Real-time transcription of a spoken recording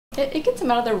It gets them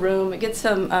out of their room. It gets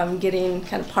them getting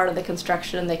kind of part of the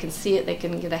construction. They can see it. They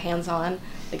can get a hands-on.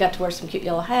 They got to wear some cute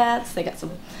yellow hats. They got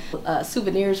some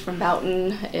souvenirs from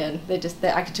Bouten, and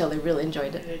I could tell they really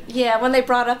enjoyed it. Yeah, when they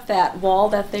brought up that wall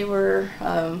that they were,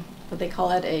 what they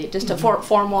call it, a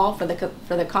form wall for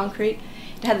the concrete.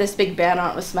 It had this big banner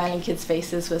on it with smiling kids'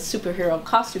 faces with superhero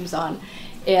costumes on.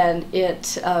 And it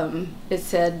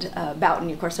said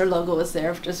Bouten. Of course, their logo was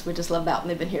there. We just love Bouten.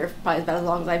 They've been here probably about as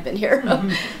long as I've been here.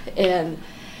 And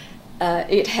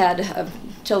it had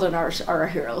children are our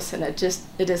heroes, and it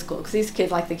is cool because these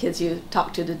kids, like the kids you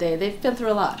talk to today, they've been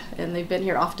through a lot, and they've been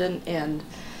here often, and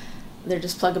they're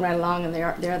just plugging right along, and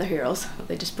they're the heroes.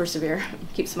 They just persevere,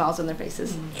 keep smiles on their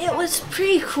faces. It was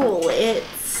pretty cool.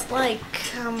 It's like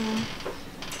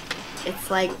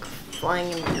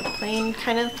flying in an airplane,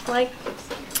 kind of like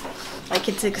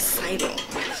it's exciting.